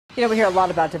You know, we hear a lot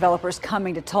about developers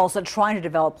coming to Tulsa trying to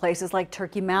develop places like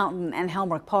Turkey Mountain and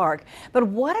Helmrich Park. But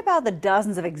what about the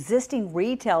dozens of existing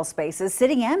retail spaces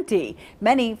sitting empty,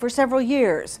 many for several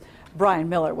years? Brian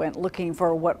Miller went looking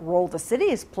for what role the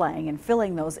city is playing in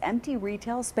filling those empty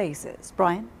retail spaces.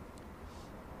 Brian?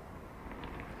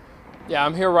 Yeah,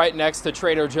 I'm here right next to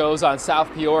Trader Joe's on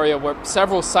South Peoria, where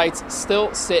several sites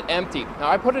still sit empty. Now,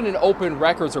 I put in an open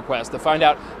records request to find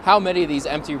out how many of these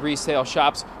empty retail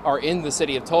shops are in the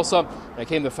city of Tulsa. And I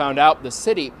came to find out the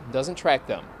city doesn't track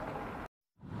them.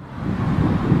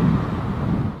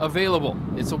 Available.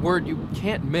 It's a word you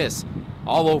can't miss.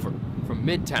 All over, from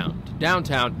midtown to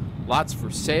downtown, lots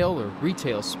for sale or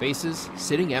retail spaces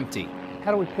sitting empty.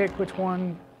 How do we pick which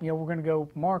one we're going to go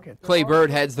market? Clay Bird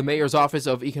heads the mayor's office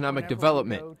of economic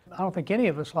development. I don't think any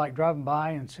of us like driving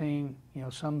by and seeing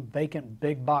some vacant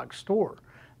big box store,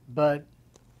 but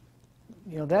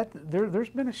there's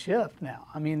been a shift now.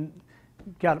 I mean,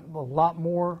 got a lot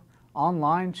more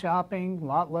online shopping, a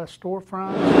lot less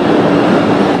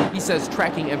storefronts. He says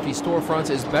tracking empty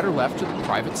storefronts is better left to the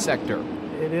private sector.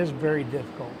 It is very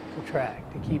difficult to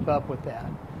track, to keep up with that,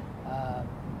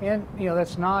 and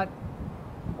that's not.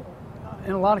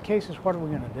 In a lot of cases, what are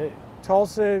we going to do?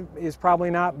 Tulsa is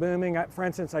probably not booming. For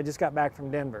instance, I just got back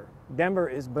from Denver. Denver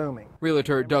is booming.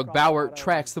 Realtor Doug Bauer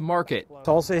tracks the market.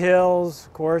 Tulsa Hills,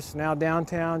 of course, now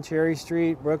downtown, Cherry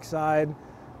Street, Brookside.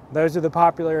 Those are the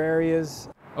popular areas.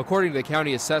 According to the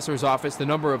county assessor's office, the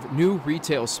number of new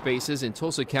retail spaces in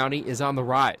Tulsa County is on the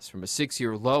rise, from a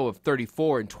 6-year low of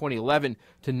 34 in 2011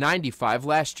 to 95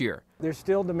 last year. There's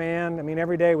still demand. I mean,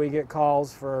 every day we get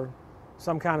calls for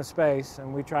some kind of space,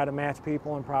 and we try to match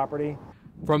people and property.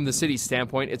 From the city's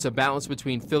standpoint, it's a balance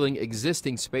between filling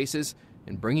existing spaces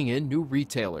and bringing in new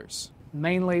retailers.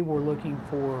 Mainly, we're looking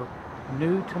for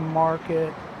new to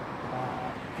market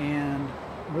and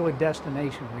really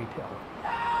destination retail.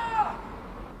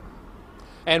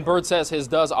 And Bird says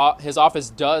his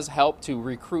office does help to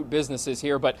recruit businesses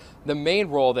here, but the main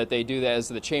role that they do that is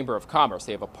the Chamber of Commerce.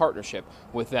 They have a partnership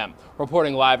with them.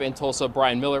 Reporting live in Tulsa,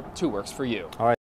 Brian Miller, 2 Works for You. All right.